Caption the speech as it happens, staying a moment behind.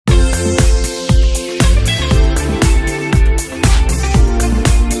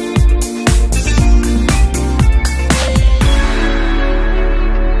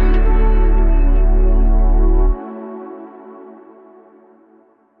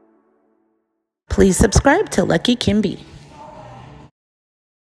please subscribe to Lucky Kimby.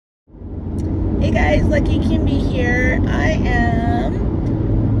 Hey guys, Lucky Kimby here. I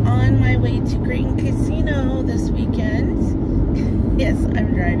am on my way to Graton Casino this weekend. Yes,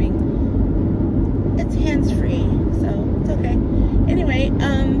 I'm driving. It's hands-free, so it's okay. Anyway,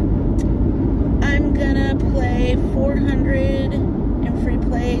 I'm gonna play 400 in free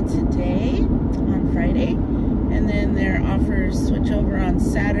play today on Friday, and then their offers switch over on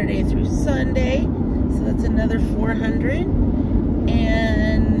Saturday through Sunday, so that's another 400,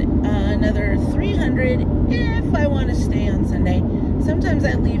 and another 300 if I want to stay on Sunday. Sometimes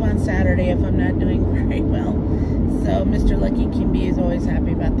I leave on Saturday if I'm not doing very well, so Mr. Lucky Kimby is always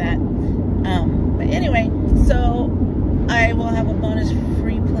happy about that. But anyway, so I will have a bonus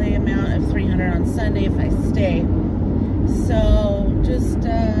free play amount of 300 on Sunday if I stay. So just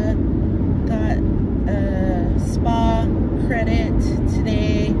got a spa credit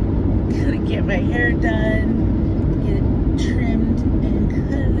today. Gonna get my hair done, get it trimmed and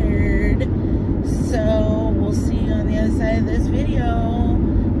colored. So we'll see you on the other side of this video.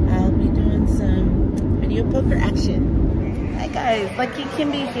 I'll be doing some video poker action. Hi guys, Lucky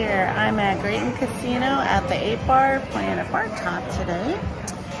Kimby here. I'm at Graton Casino at the 8 Bar playing a bar top today.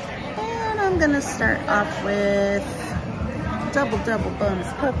 And I'm gonna start off with double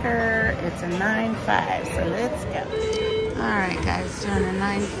bonus poker. It's a 9-5, so let's go. Alright guys, doing a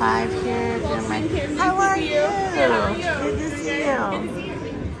 9-5 here. Doing my, how are you? Good to see you.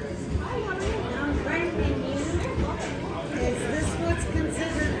 Is this what's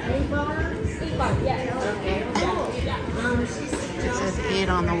considered a bar? 8 bar, yeah. Okay. It says 8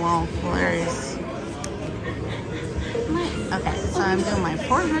 on the wall. Hilarious. Okay, so I'm doing my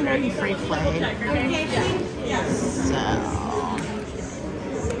 400 in free play. So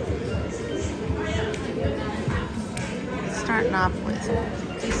starting off with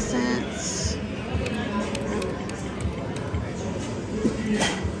 50 cents.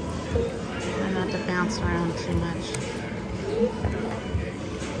 Try not to bounce around too much.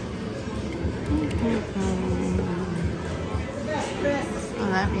 Oh,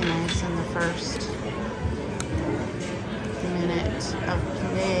 that'd be nice in the first minute of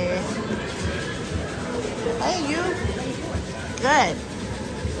play. Hey, you. Good.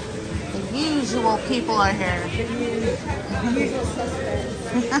 The usual people are here.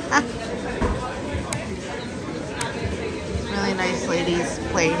 Really nice ladies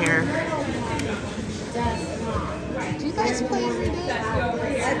play here. Do you guys play every day? I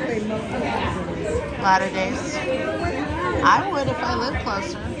play A lot of days. I would if I lived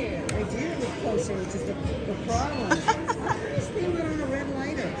closer. I do live closer, which is the problem. This thing went on a red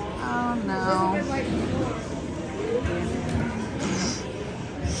lighter. Oh no. Red light.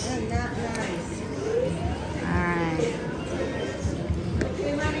 Not nice. Alright.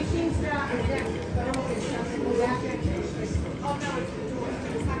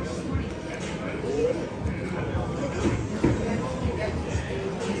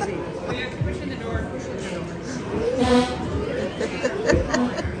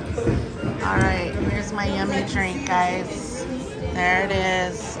 Alright, here's my yummy drink, guys. There it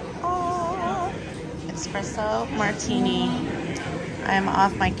is. Oh, espresso martini. I'm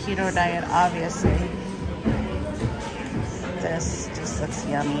off my keto diet, obviously. This just looks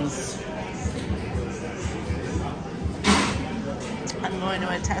yummy. I'm going to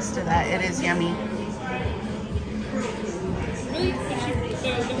attest to that. It is yummy. Really?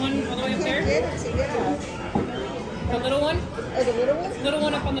 The one all the way up there? Yeah. The little one? Oh, the little one? Little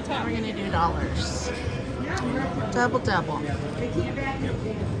one up on the top. We're gonna do dollars. Double. 9-5.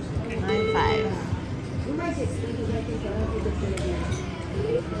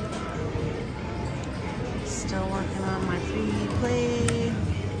 Still working on my free play.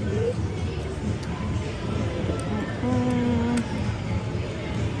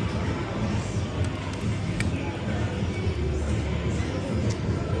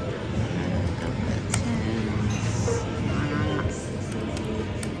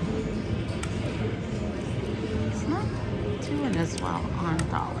 As well on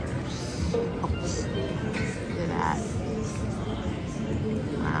dollars. Oops. Look at that.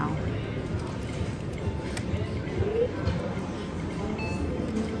 Wow.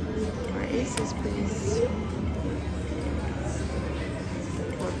 More aces, please.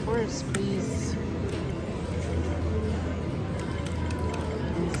 4 fours, please.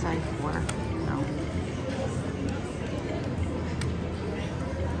 Inside 4. No.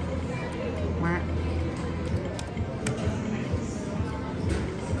 Where?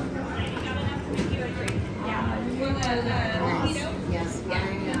 Yes.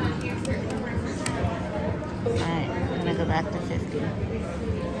 Alright, I'm gonna go back to 50.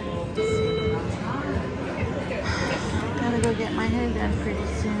 get my hair done pretty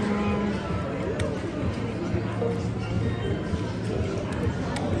soon.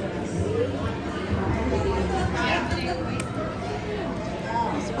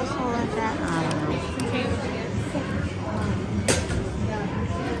 I'm supposed to let that, I don't know.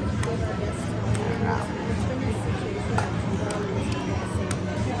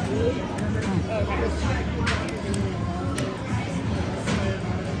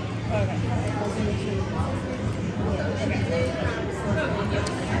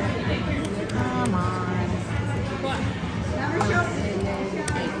 Come on.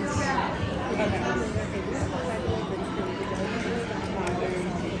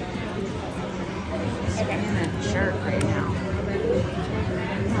 I'm in a shirt right now.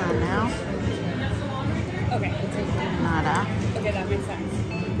 Come on now. Okay. Nada. Okay, that makes sense.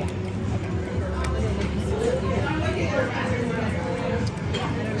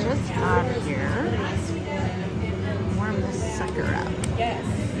 Just got here. Warm this sucker up. Yes.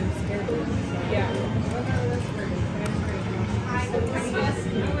 Yeah.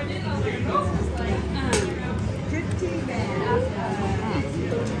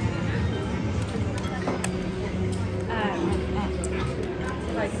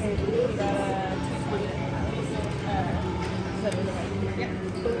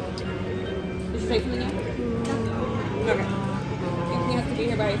 Did you say something yet? Okay. He has to be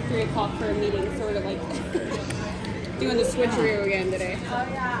here by 3 o'clock for a meeting, so we're like doing the switcheroo again today. Oh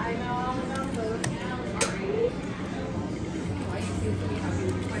yeah, I know all about those.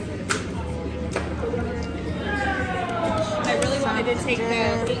 I really wanted to take the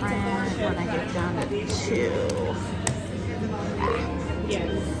 8 to 4 when I get down to 2.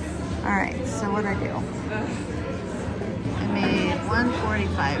 Yes. Alright, so what I do? I made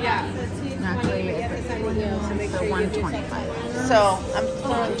 145. Yeah. Not really, so 125. So I'm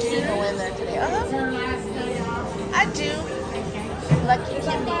throwing Kino in there today. I do. Lucky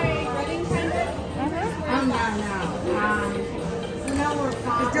Kimby.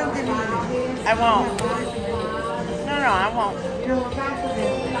 I won't. No, I won't.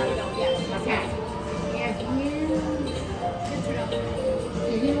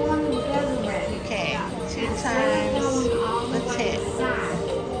 Okay, 2 times. Let's hit.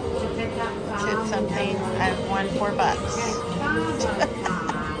 Let's hit something. I've won $4.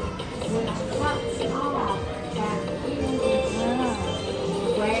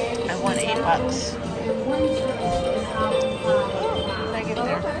 I won $8. Did I get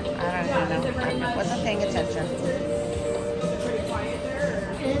there? I don't even know. I wasn't paying attention.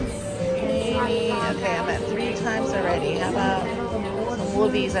 Okay, I'm at 3 times already. How about some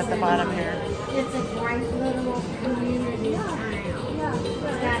woobies at the bottom here? It's a great little community town.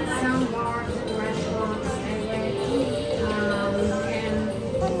 It's got some bars and restaurants and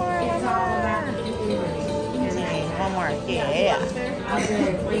it's all about the community. Okay, one more. Yeah.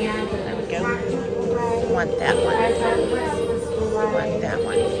 There we go. Want that one. Want that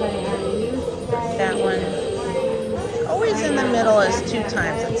one. That one. Always in the middle is 2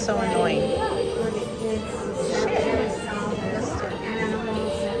 times. It's so annoying.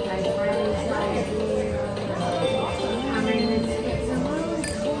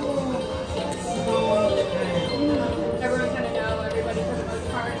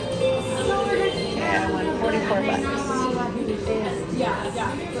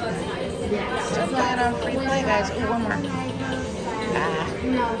 Still playing on free play, guys. Ooh, one more.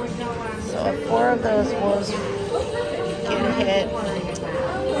 So if 4 of those wolves get hit,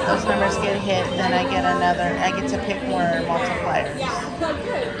 those numbers get hit, then I get another. I get to pick more multipliers.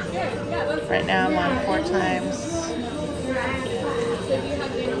 Right now I'm on 4 times.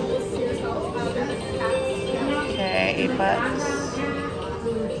 Okay, $8.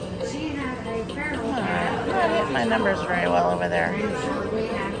 I'm not hitting my numbers very well over there.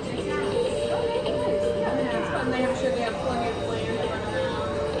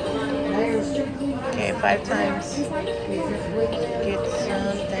 Okay, 5 times. Get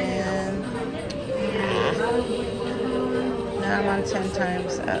something. Now I'm on 10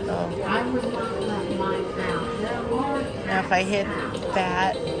 times. Uh-oh. Now if I hit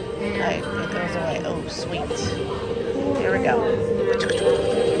that, it goes away. Oh, sweet. Here we go.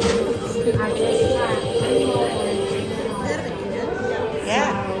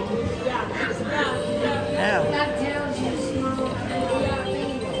 Yeah. No.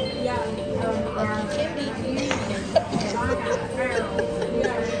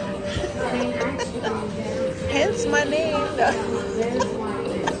 Hence my name.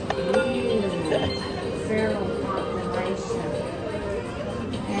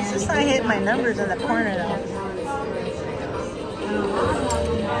 It's just I hit my numbers in the corner though.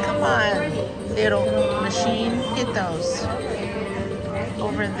 Come on, little machine. Hit those.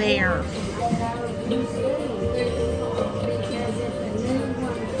 Over there.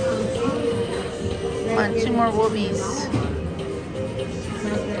 Come on, 2 more whoobies.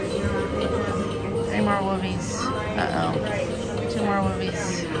 3 more whoobies. Uh-oh. 2 more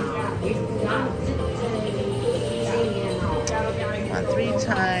whoobies. Come on, 3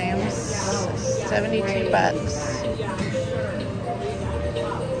 times. 72 bucks.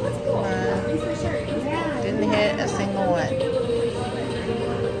 Didn't hit a single one.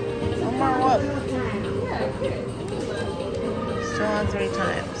 One more whoop. Still on 3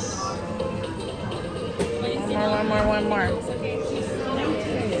 times. One more.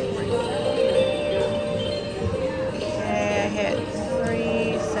 Okay, I hit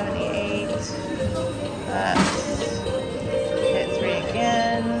 378 bucks. Hit 3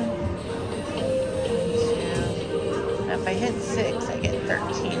 again. 2. Now if I hit 6, I get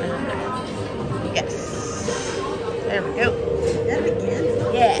 1,300. Yes. There we go. That again?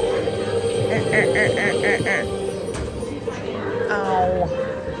 Yeah. Oh.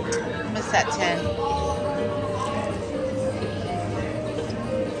 Missed that 10.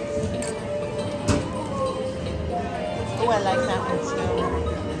 Oh, I like that one too.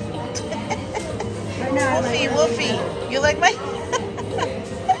 Wolfie. You like my?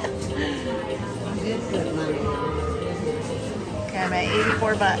 Okay, I'm at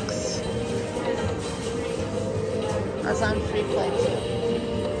 84 bucks. I was on free play too.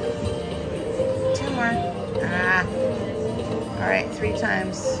 2 more. Ah. All right, 3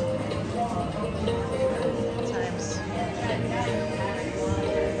 times.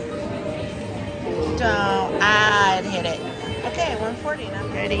 Don't. Ah, it hit it. Okay, 140 now.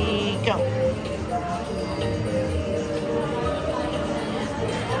 Ready, go.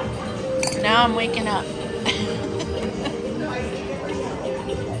 Now I'm waking up.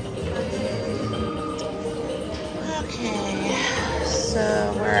 Okay, so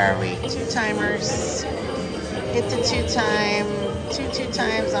where are we? 2 timers. Hit the 2 time. 2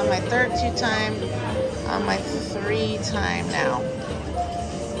 times on my 3rd 2 time. On my 3 time now.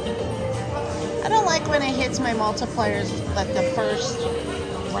 I don't like when it hits my multipliers like the first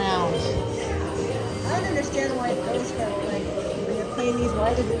round. I don't understand why it goes for, like, when you're playing these,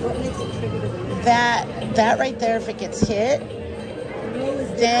 what makes it trigger the win? That right there, if it gets hit,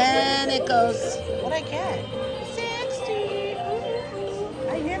 then it goes, what'd I get? 60.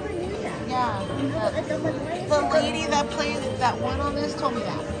 I never knew that. Yeah. The lady that won on this told me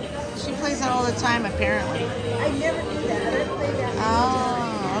that. She plays that all the time, apparently. I never knew that. I don't play that.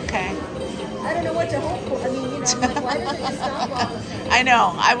 Oh, okay. I don't know what to hope for. I mean, you know, I'm like, why doesn't it stop all the time? I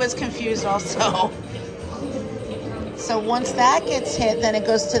know. I was confused also. So once that gets hit, then it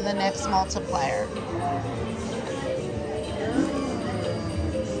goes to the next multiplier.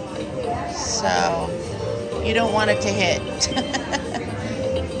 So you don't want it to hit.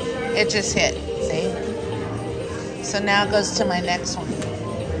 It just hit. See? So now it goes to my next one.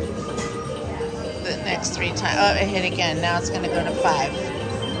 The next 3 times. Oh, it hit again. Now it's going to go to 5.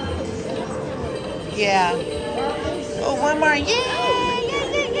 Yeah. Oh, one more. Yay!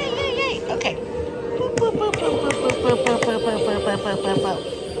 Okay.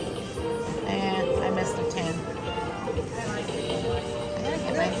 And I missed the 10. I gotta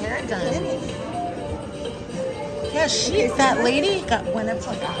get my hair done. Yeah, that lady went up to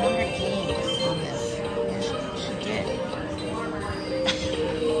like 100 games on this. Yeah, she did.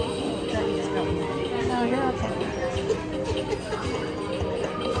 No, you're okay.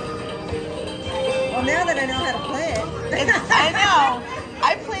 Well, now that I know how to play it. I know.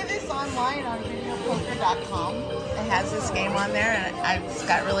 I play this online on videopoker.com. It has this game on there, and I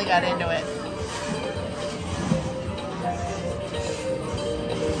really got into it.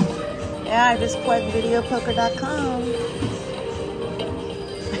 Yeah, I just plugged videopoker.com.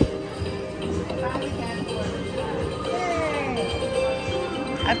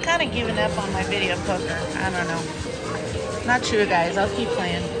 I've kind of given up on my video poker. I don't know. Not true, guys. I'll keep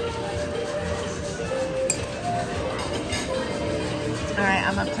playing. Alright,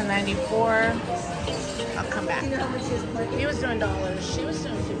 I'm up to 94. I'll come back. You know how much she was playing? He was doing dollars. She was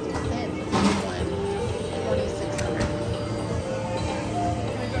doing 50 cents. 2,600.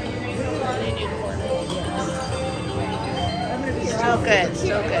 What do you need for it? Still good.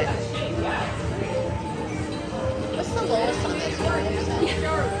 Still good. What's the lowest on this one?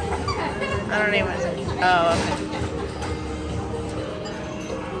 I don't even know. Oh, okay.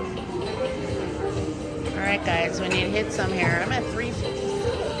 Alright, guys. We need to hit some here. I'm at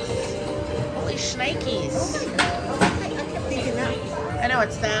 356. Holy shnikes. I kept thinking that. I know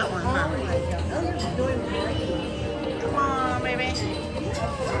it's that one, huh? Oh my god. Oh, you're doing great. Come on, baby.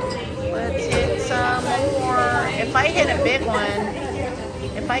 Let's hit some more. if I hit a big one,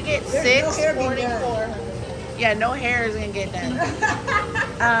 if I get 6, 44. Yeah, no hair is gonna get done.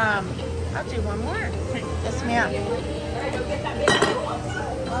 I'll do one more. Yes, ma'am.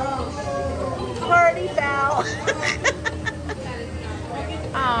 Party foul.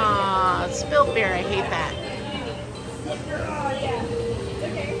 Aw, spilled beer. I hate that.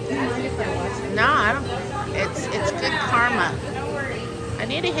 No, I don't. It's good karma. I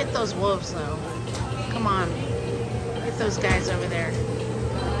need to hit those wolves though. Come on, hit those guys over there.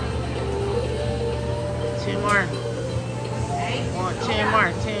 2 more. 2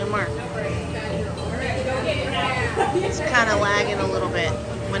 more. 2 more. It's kind of lagging a little bit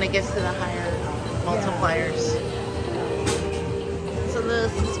when it gets to the higher multipliers. It's a little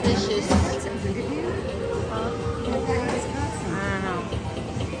suspicious. Huh? I don't know.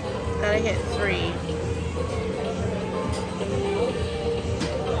 Gotta hit 3.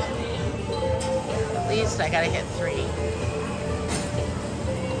 At least I gotta hit 3.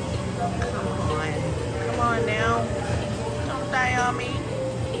 Come on now. Don't die on me.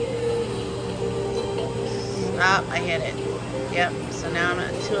 Oh, I hit it. Yep. So now I'm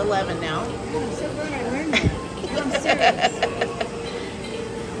at 211 now. I'm so glad I learned that. Now I'm serious.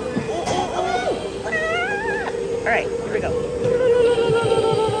 All right, here we go.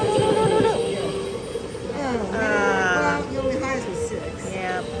 Well, the only highest was 6.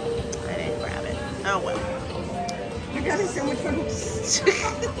 Yeah, I didn't grab it. Oh well. You're having so much fun.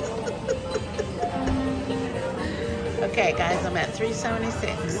 Okay, guys, I'm at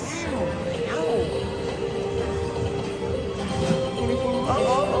 376. Ow.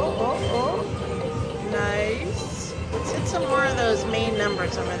 Oh. Nice. Let's hit some more of those main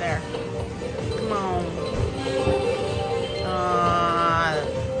numbers over there. Come on.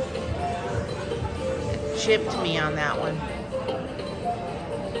 It chipped me on that one.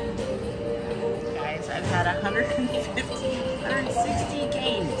 Guys, I've had 160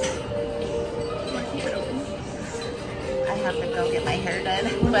 games. I have to go get my hair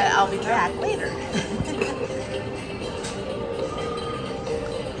done, but I'll be back later.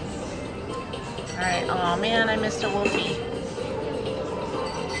 Alright, oh man, I missed a wolfie.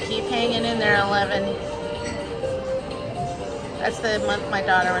 Keep hanging in there, 11. That's the month my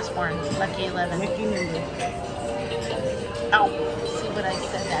daughter was born. Lucky 11. Lucky number. Oh, see what I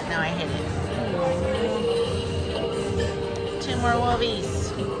said that? Now I hit it. 2 more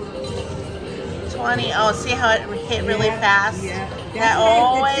wolfies. 20. Oh, see how it hit really fast? Yeah. That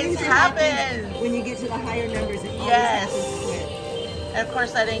always happens. When you get to the higher numbers, it always Yes. happens quick. And of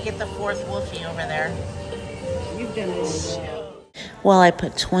course, I didn't get the 4th wolfie over there. You've done it. Well, I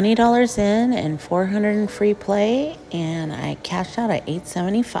put $20 in and 400 in free play, and I cashed out at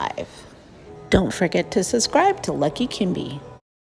 $875. Don't forget to subscribe to Lucky Kimby.